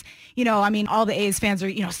comments, all the A's fans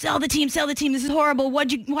are, sell the team. This is horrible.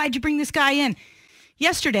 Why'd you bring this guy in?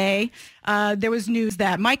 Yesterday, there was news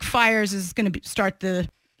that Mike Fiers is going to start the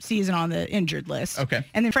season on the injured list. Okay.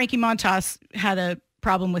 And then Frankie Montas had a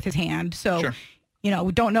problem with his hand. So, Sure.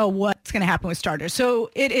 We don't know what's going to happen with starters.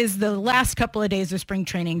 So it is the last couple of days of spring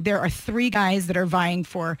training. There are 3 guys that are vying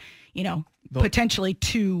for, potentially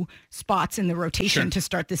 2 spots in the rotation to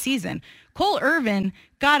start the season. Cole Irvin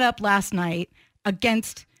got up last night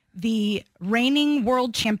against the reigning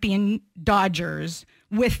world champion Dodgers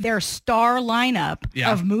with their star lineup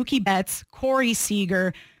of Mookie Betts, Corey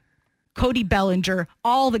Seager, Cody Bellinger,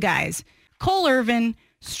 all the guys. Cole Irvin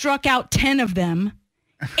struck out 10 of them.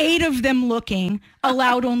 8 of them looking,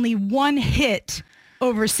 allowed only 1 hit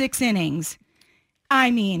over 6 innings.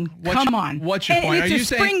 I mean, come on. What's your point?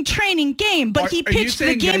 It's a spring training game, but he pitched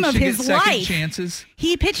the game of his life. Chances?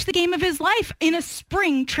 He pitched the game of his life in a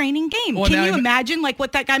spring training game. Well, Can you imagine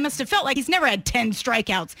what that guy must have felt like? He's never had 10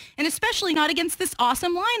 strikeouts, and especially not against this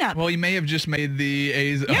awesome lineup. Well, he may have just made the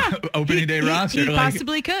A's opening day roster. He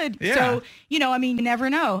possibly could. Yeah. So, you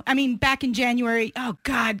never know. I mean, back in January, oh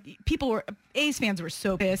God, people were A's fans were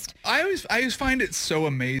so pissed. I always find it so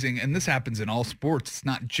amazing, and this happens in all sports. It's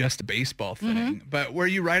not just a baseball thing, but where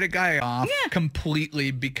you write a guy off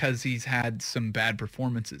completely because he's had some bad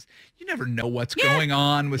performances. You never know what's going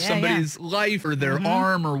on with somebody's life or their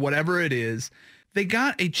arm or whatever it is. They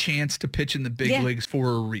got a chance to pitch in the big leagues for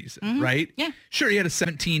a reason, right? Yeah. Sure, he had a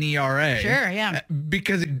 17 ERA. Sure, yeah.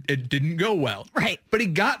 Because it didn't go well. Right. But he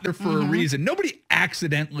got there for a reason. Nobody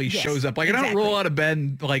accidentally shows up. Like, I don't roll out of bed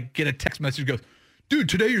and, like, get a text message that goes, dude,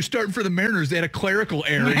 today you're starting for the Mariners. They had a clerical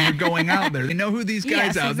error and you're going out there. They know who these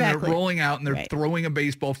guys out and they're rolling out and they're throwing a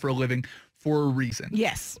baseball for a living for a reason.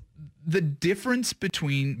 Yes. The difference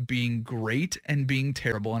between being great and being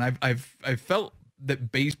terrible, and I've felt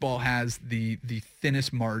that baseball has the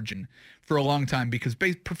thinnest margin for a long time because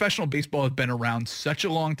professional baseball has been around such a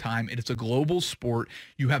long time. It's a global sport.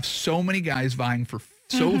 You have so many guys vying for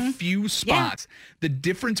so few spots. The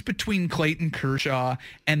difference between Clayton Kershaw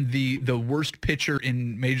and the worst pitcher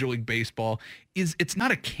in Major League Baseball is it's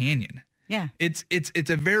not a canyon. Yeah. It's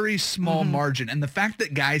a very small margin. And the fact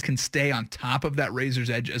that guys can stay on top of that razor's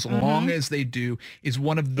edge as long as they do is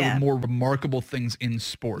one of the more remarkable things in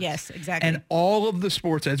sports. Yes, exactly. And all of the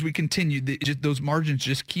sports, as we continue, those margins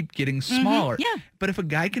just keep getting smaller. Yeah. But if a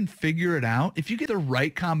guy can figure it out, if you get the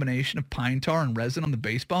right combination of pine tar and resin on the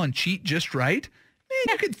baseball and cheat just right, man,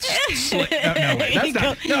 you could slick. No, wait, that's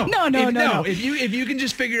not. No. If you can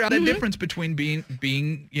just figure out a difference between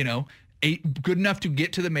being good enough to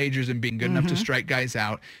get to the majors and being good enough to strike guys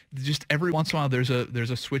out. Just every once in a while, there's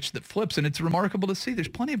a switch that flips, and it's remarkable to see. There's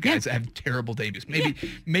plenty of guys that have terrible debuts.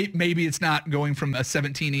 Maybe it's not going from a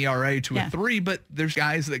 17 ERA to a 3, but there's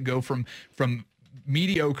guys that go from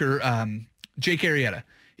mediocre. Jake Arrieta.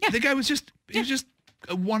 The guy was just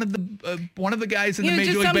one of the guys in the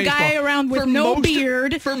Major League Baseball. Just some guy around with no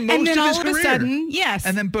beard for most and then of his all career. of a sudden,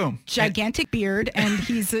 and then boom, gigantic beard, and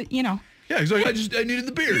he's Yeah, he's like, I needed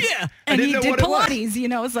the beard. Yeah, and he did Pilates.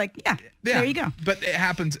 It's like, there you go. But it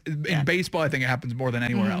happens in baseball. I think it happens more than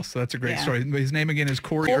anywhere else. So that's a great story. His name again is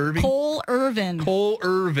Irvin. Cole Irvin. Cole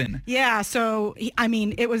Irvin. Yeah. So I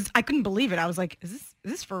couldn't believe it. I was like, is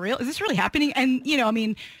this for real? Is this really happening?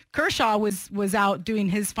 And Kershaw was out doing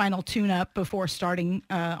his final tune-up before starting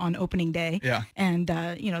on opening day. Yeah. And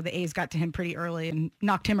the A's got to him pretty early and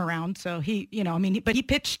knocked him around. So but he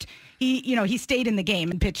pitched. He stayed in the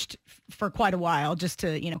game and pitched for quite a while just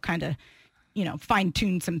to kind of fine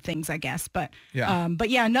tune some things, I guess. But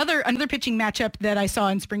another pitching matchup that I saw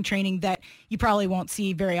in spring training that you probably won't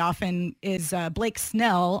see very often is Blake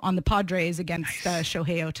Snell on the Padres against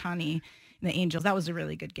Shohei Ohtani. The Angels. That was a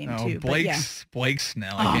really good game too. Blake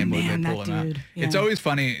Snell. I can't believe they pulled him out. Yeah. It's always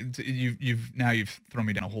funny. You've thrown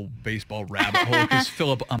me down a whole baseball rabbit hole because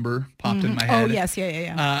Philip Umber popped in my head. Oh yes,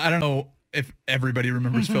 yeah. I don't know if everybody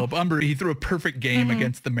remembers Philip Umber. He threw a perfect game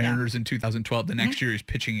against the Mariners in 2012. The next year he's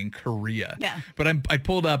pitching in Korea. Yeah. But I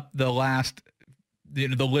pulled up the last. The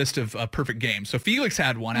list of perfect games. So Felix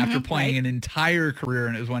had one after playing an entire career,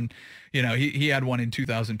 and it was when, he had one in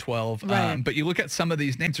 2012. Right. But you look at some of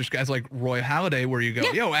these names, there's guys like Roy Halladay where you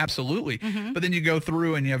go, absolutely. But then you go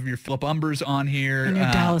through and you have your Philip Umbers on here. And your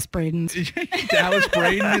Dallas Braden's. Dallas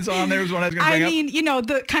Braden is on there is what I was going to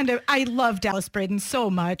bring up. I love Dallas Braden so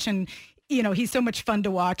much, and he's so much fun to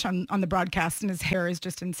watch on the broadcast, and his hair is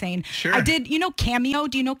just insane. Sure. I did, Cameo.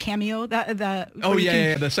 Do you know Cameo?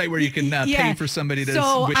 The site where you can pay for somebody to wish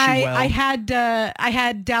you well. I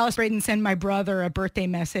had Dallas Braden send my brother a birthday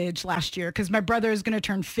message last year because my brother is going to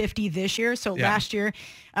turn 50 this year. So last year,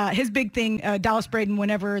 his big thing, Dallas Braden,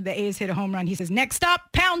 whenever the A's hit a home run, he says, "Next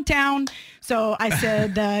stop, Pound Town." So I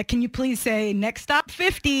said, "Can you please say next stop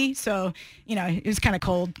 50?" So it was kind of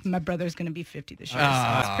cold. My brother's going to be 50 this year.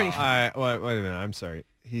 So it's pretty fun. Wait a minute. I'm sorry.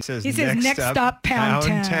 He says next stop Pound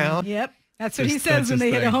Town. Yep. That's what he says when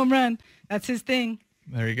they hit a home run. That's his thing.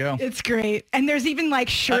 There you go. It's great. And there's even like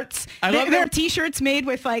shirts. There are T-shirts made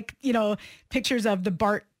with pictures of the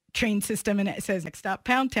BART train system, and it says next stop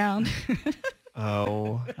Pound Town.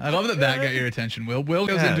 Oh, I love that got your attention. Will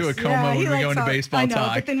goes into a coma when we go into baseball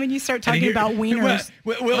talk. But then when you start talking about wieners,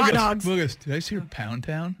 hot dogs. Will goes, "Did I see Pound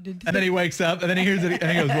Town?" And then he wakes up, and then he hears it, and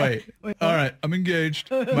he goes, "Wait, all right, I'm engaged.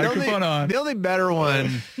 Microphone on." The only better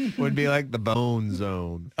one would be like the Bone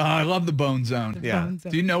Zone. Oh, I love the Bone Zone. Yeah.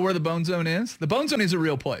 Do you know where the Bone Zone is? The Bone Zone is a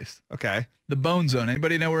real place. Okay. The Bone Zone.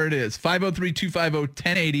 Anybody know where it is?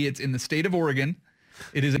 503-250-1080. It's in the state of Oregon.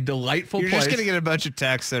 It is a delightful place. You're just going to get a bunch of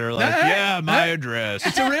texts that are like, my address.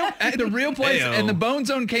 It's a real place. Hey-o. And the Bone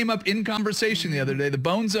Zone came up in conversation the other day. The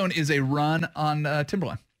Bone Zone is a run on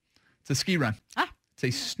Timberline. It's a ski run.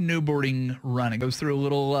 It's a snowboarding run. It goes through a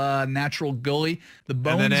little natural gully. The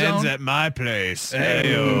Bone Zone. And then ends at my place.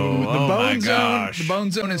 Hey-o. Oh my gosh. The Bone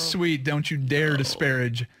Zone is sweet. Don't you dare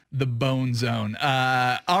disparage the Bone Zone.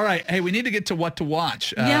 All right. Hey, we need to get to what to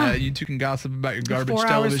watch. You two can gossip about your garbage 4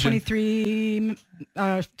 television. hours, 23,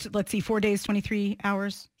 let's see, 4 days, 23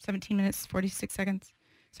 hours, 17 minutes, 46 seconds.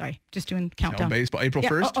 Sorry, just doing countdown. Baseball. April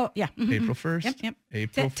 1st? Oh, yeah. Mm-hmm. April 1st? Yep.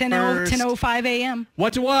 April 10:05 1st. a.m.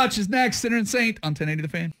 What to watch is next. Sinner and Saint on 1080 The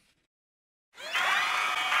Fan.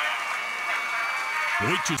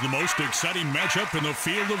 Which is the most exciting matchup in the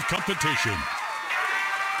field of competition?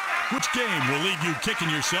 Which game will leave you kicking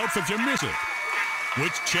yourself if you miss it?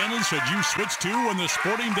 Which channel should you switch to when the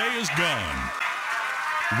sporting day is gone?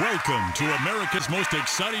 Welcome to America's most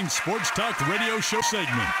exciting sports talk radio show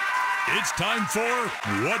segment. It's time for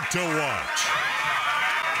What to Watch.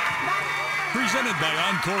 Presented by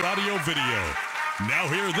Encore Audio Video. Now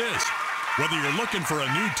hear this. Whether you're looking for a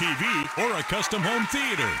new TV or a custom home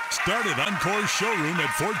theater, start at Encore's showroom at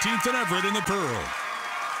 14th and Everett in the Pearl.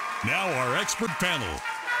 Now our expert panel.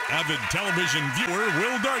 Avid television viewer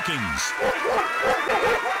Will Darkins.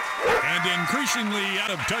 And increasingly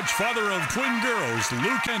out-of-touch father of twin girls,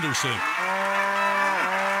 Luke Anderson.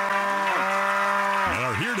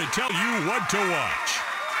 Are here to tell you what to watch.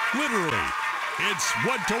 Literally, it's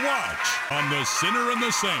What to Watch on The Sinner and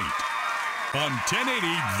the Saint on 1080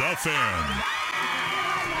 The Fan.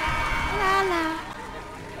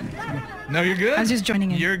 No, you're good? I was just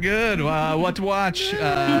joining in. You're good. What to watch? You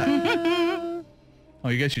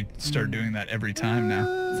guys should start doing that every time now.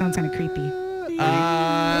 Sounds kind of creepy.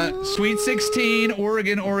 Sweet 16,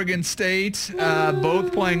 Oregon State,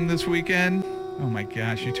 both playing this weekend. Oh my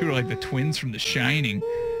gosh, you two are like the twins from The Shining.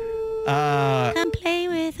 Come play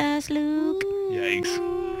with us, Luke. Yikes.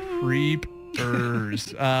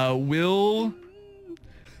 Creepers. Will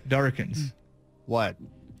Darkins. What?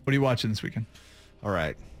 What are you watching this weekend? All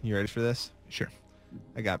right. You ready for this? Sure.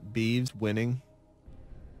 I got Beavs winning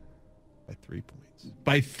by 3 points.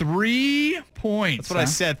 By 3 points. That's what I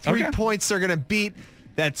said. 3 points they're going to beat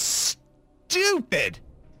that stupid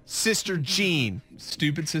Sister Jean.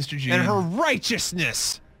 Stupid Sister Jean. And her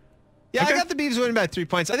righteousness. Yeah, I got the Beavs winning by 3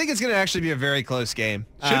 points. I think it's going to actually be a very close game.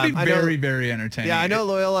 Should be very, very entertaining. Yeah, I know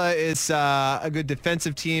Loyola is a good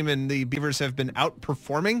defensive team, and the Beavers have been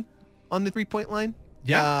outperforming on the three-point line.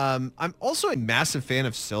 Yeah. I'm also a massive fan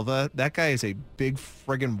of Silva. That guy is a big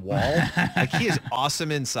friggin' wall. Like, he is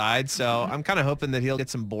awesome inside, so I'm kind of hoping that he'll get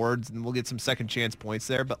some boards and we'll get some second chance points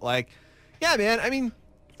there. But, like, yeah, man, I mean,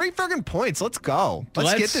 3 friggin' points. Let's go.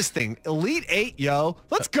 Let's get this thing. Elite 8, yo.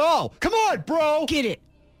 Let's go. Come on, bro. Get it.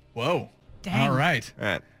 Whoa. Dang. All right. All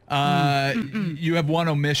right. You have one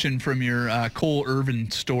omission from your Cole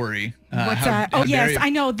Irvin story. What's that? Yes, I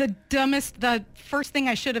know. The first thing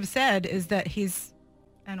I should have said is that he's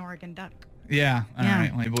an Oregon Duck. Yeah. All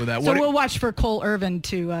right. Let me believe that. So we'll watch for Cole Irvin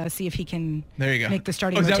to see if he can make the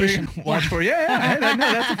starting rotation. Watch for? Yeah.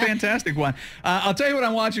 That's a fantastic one. I'll tell you what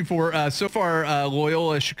I'm watching for. So far,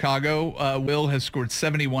 Loyola Chicago, Will has scored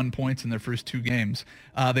 71 points in their first 2 games.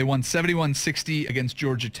 They won 71-60 against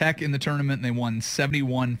Georgia Tech in the tournament, and they won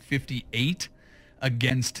 71-58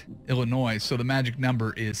 against Illinois. So the magic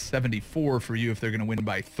number is 74 for you if they're going to win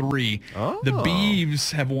by 3. Oh. The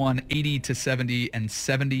Beavs have won 80-70 and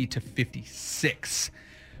 70-56.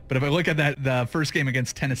 But if I look at the first game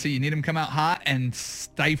against Tennessee, you need them to come out hot and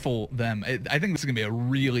stifle them. I think this is going to be a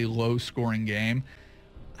really low-scoring game.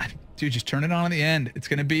 Dude, just turn it on at the end. It's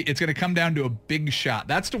going to come down to a big shot.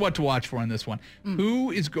 That's what to watch for in this one.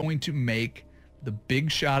 Who is going to make the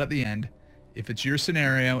big shot at the end? If it's your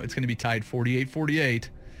scenario, it's going to be tied 48-48.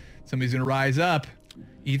 Somebody's going to rise up.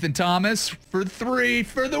 Ethan Thomas for 3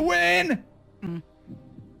 for the win.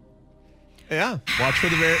 Yeah. Watch for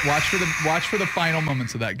the final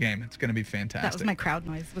moments of that game. It's going to be fantastic. That was my crowd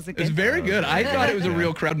noise. Was it good? It was very good. I thought it was a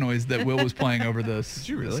real crowd noise that Will was playing over this. Did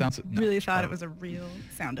you really? Really thought it was a real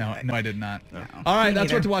sound effect. No, I did not. No. All right,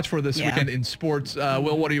 that's what to watch for this weekend in sports.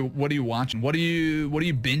 Will, what are you watching? What are you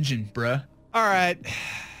binging, bruh? All right.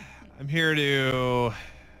 I'm here to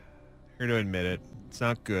admit it. It's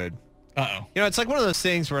not good. Uh-oh. You know, it's like one of those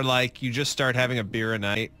things where, like, you just start having a beer a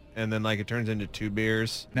night, and then, like, it turns into 2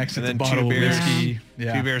 beers. Next to and the then bottle 2 of beers, whiskey.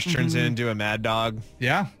 Yeah. 2 beers turns into a Mad Dog.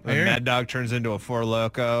 Yeah. And Mad Dog turns into a Four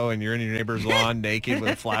Loko, and you're in your neighbor's lawn naked with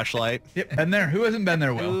a flashlight. Yep, been there. Who hasn't been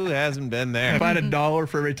there, Will? Who hasn't been there? If I had $1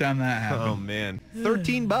 for every time that happened. Oh, man.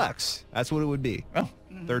 $13. That's what it would be. Oh,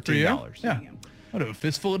 $13. Yeah. What a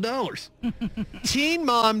fistful of dollars. Teen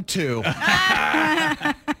Mom 2.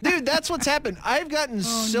 Dude, that's what's happened. I've gotten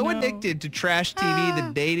addicted to trash TV,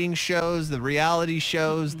 the dating shows, the reality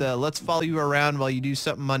shows, the let's follow you around while you do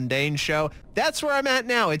something mundane show. That's where I'm at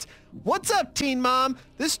now. It's, what's up, Teen Mom?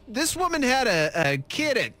 This woman had a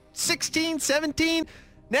kid at 16, 17.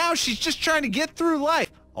 Now she's just trying to get through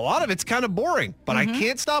life. A lot of it's kind of boring, but I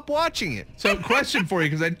can't stop watching it. So, question for you,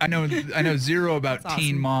 because I know zero about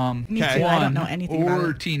Teen Mom 1 I don't know anything about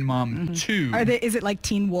or it. Teen Mom 2. Is it like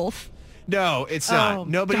Teen Wolf? No, it's not.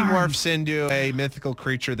 Nobody darn. morphs into a mythical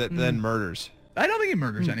creature that then murders. I don't think he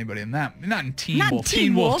murders anybody in that. Not in Teen Not Wolf.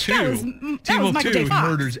 Teen Wolf. 2. That was Teen Michael Wolf 2 J. Fox.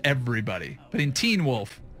 murders everybody. But in Teen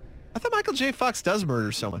Wolf, I thought Michael J. Fox does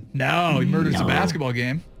murder someone. no, he murders a basketball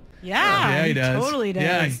game. Yeah, He does. totally does.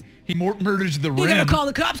 Yeah, he murders the rim. You gotta call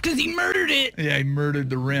the cops because he murdered it. Yeah, he murdered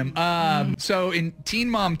the rim. So in Teen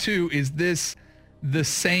Mom 2, is this the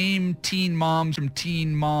same teen moms from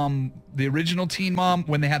Teen Mom, the original Teen Mom,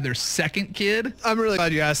 when they had their second kid? I'm really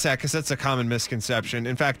glad you asked that because that's a common misconception.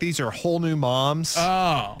 In fact, these are whole new moms.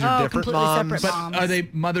 Oh. They're different completely moms. separate moms. Are they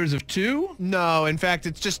mothers of two? No, in fact,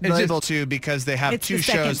 it's just labeled two because they have It's two the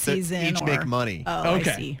second shows that season each or- make money. Oh,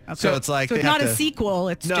 Okay. I see. Okay. So it's like so they it's not have a to- sequel.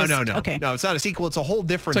 It's No, just no. Okay. No, it's not a sequel. It's a whole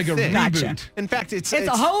different It's like a thing. Gotcha. reboot. In fact, it's a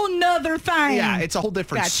whole nother thing. Yeah, it's a whole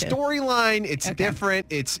different Gotcha. storyline. It's Okay. different.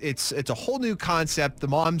 It's a whole new concept. The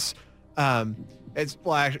moms,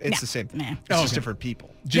 actually, it's the same thing. Nah. It's Oh, just okay. different people.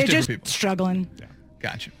 They're different just people. struggling.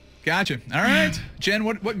 Gotcha. All right. Jen,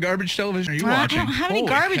 what garbage television are you watching? I don't have any Holy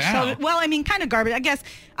garbage. cow. Well, I mean, kind of garbage. I guess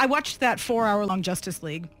I watched that 4-hour-long Justice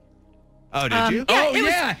League. Oh, did you? Yeah, Oh, it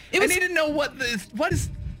was- yeah. it was- I need to know what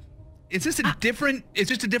is this a different, it's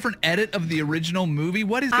just a different edit of the original movie?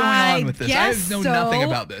 What is going on with this? I know nothing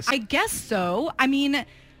about this. I guess so. I mean,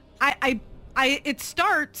 it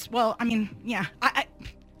starts, well, I mean, yeah,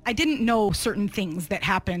 I didn't know certain things that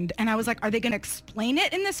happened, and I was like, are they going to explain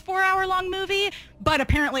it in this 4-hour-long movie? But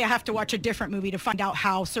apparently I have to watch a different movie to find out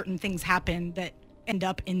how certain things happen that end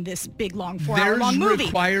up in this big, long 4-hour-long movie. There's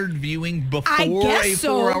required viewing before I guess a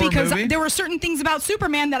so, 4-hour because movie? there were certain things about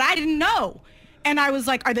Superman that I didn't know. And I was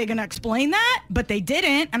like, are they going to explain that? But they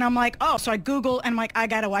didn't. And I'm like, oh, so I Googled and I'm like, I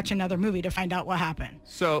got to watch another movie to find out what happened.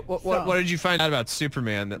 So what did you find out about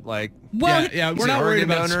Superman that like? Well, yeah, is we're he not worried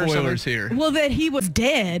organ about donor or spoilers something? here. Well, that he was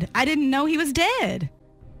dead. I didn't know he was dead.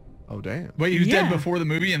 Oh, damn. Wait, he was Yeah. dead before the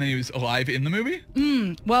movie and then he was alive in the movie?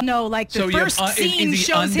 Well, no, like the So you have, first is scene he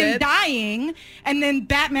shows him undead? dying, and then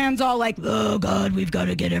Batman's all like, "Oh God, we've got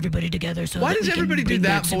to get everybody together." So Why that does we can everybody do bring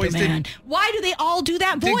that back voice? Superman." Why do they all do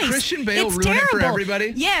that Did voice? Christian Bale it's ruin it terrible. for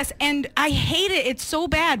everybody? Yes, and I hate it. It's so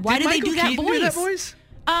bad. Why Did do they Michael do that Keaton voice? do that voice?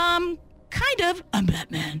 Kind of. I'm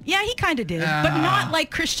Batman. Yeah, he kind of did, but not like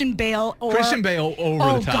Christian Bale. Or Christian Bale over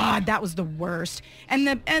the top. Oh God, that was the worst. And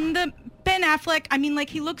the Ben Affleck. I mean, like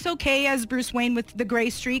he looks okay as Bruce Wayne with the gray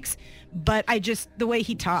streaks, but the way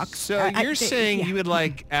he talks. So you're saying you would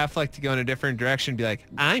like Affleck to go in a different direction and be like,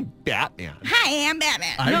 I'm Batman. Hi, I'm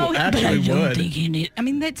Batman. I no, actually but I don't would. think you need. I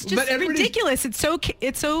mean, that's just But everybody's- ridiculous. It's so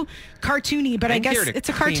cartoony, but I I'm guess here to it's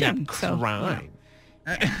a clean cartoon. up So crime.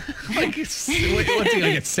 Like, what's he,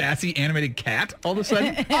 like a sassy animated cat all of a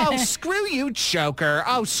sudden? Oh, screw you, Joker.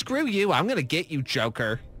 Oh, screw you. I'm going to get you,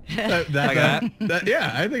 Joker. That,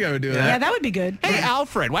 yeah, I think I would do yeah, that. that would be good. Hey,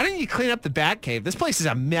 Alfred, why don't you clean up the Batcave? This place is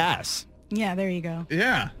a mess. Yeah, there you go.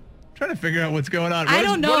 Yeah. Trying to figure out what's going on. I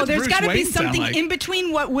don't know. What does There's Bruce got to be Wayne sound something like? in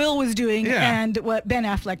between what Will was doing Yeah. and what Ben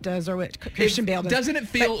Affleck does or what Christian Bale does. Doesn't it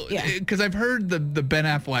feel, But, yeah. because I've heard the Ben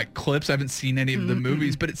Affleck clips, I haven't seen any of the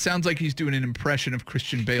movies, but it sounds like he's doing an impression of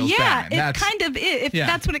Christian Bale's Yeah, Batman. it kind of is. yeah.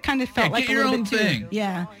 That's what it kind of felt Yeah, like get a your little own bit too. thing.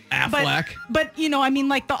 Yeah. Affleck. But you know, I mean,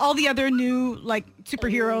 like all the other new like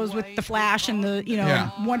superheroes with the Flash and the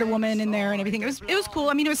Wonder Woman in there and everything. It was cool.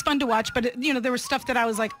 I mean, it was fun to watch, but there was stuff that I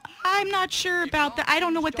was like, I'm not sure about that. I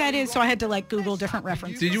don't know what that is, so I had to like Google different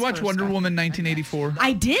references. Did you watch Wonder Woman 1984?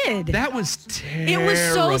 I did. That was terrible. It was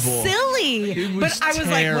so silly. It was but I was like,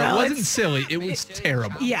 terrible. well, It wasn't it's- silly. It was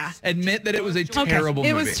terrible. Yeah. Admit that it was a Okay, terrible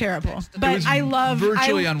it movie. was terrible, but was I love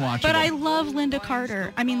virtually unwatchable. But I love Linda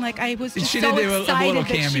Carter. I mean, like I was just She so did do a excited little that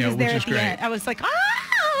she cameo, was there which at is the great. end. I was like,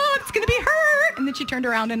 it's gonna be her, and then she turned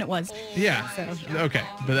around and it was. Yeah. So, Okay,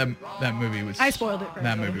 but that movie was. I spoiled it for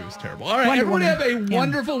That everybody. movie was terrible. All right, Wonder everyone Woman. have a Yeah.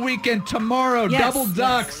 wonderful weekend tomorrow. Yes, Double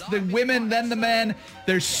ducks. The women, then the men.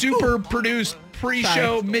 They're super produced.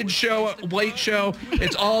 Pre-show, Sorry. mid-show, late show.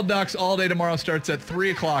 It's all ducks all day tomorrow. Starts at 3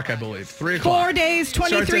 o'clock, I believe. 3 o'clock. 4 days, Starts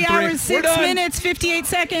 23 at 3. hours, We're 6 done. minutes, 58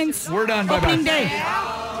 seconds. We're done. Bye-bye. Opening day.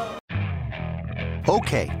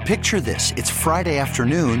 Okay, picture this. It's Friday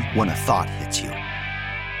afternoon when a thought hits you.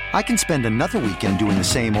 I can spend another weekend doing the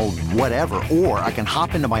same old whatever, or I can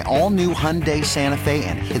hop into my all-new Hyundai Santa Fe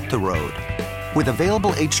and hit the road. With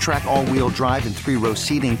available H-Track all-wheel drive and 3-row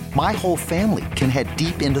seating, my whole family can head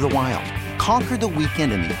deep into the wild. Conquer the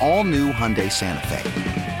weekend in the all-new Hyundai Santa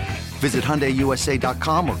Fe. Visit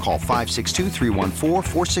HyundaiUSA.com or call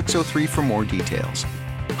 562-314-4603 for more details.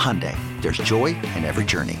 Hyundai, there's joy in every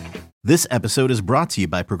journey. This episode is brought to you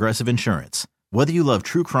by Progressive Insurance. Whether you love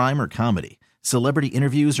true crime or comedy, celebrity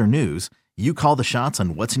interviews or news, you call the shots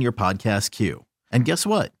on what's in your podcast queue. And guess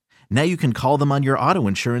what? Now you can call them on your auto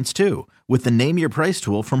insurance too with the Name Your Price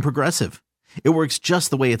tool from Progressive. It works just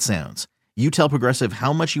the way it sounds. You tell Progressive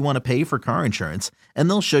how much you want to pay for car insurance, and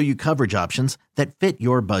they'll show you coverage options that fit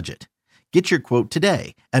your budget. Get your quote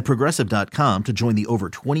today at Progressive.com to join the over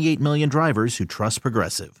 28 million drivers who trust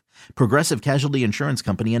Progressive. Progressive Casualty Insurance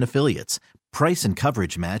Company and Affiliates. Price and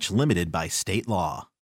coverage match limited by state law.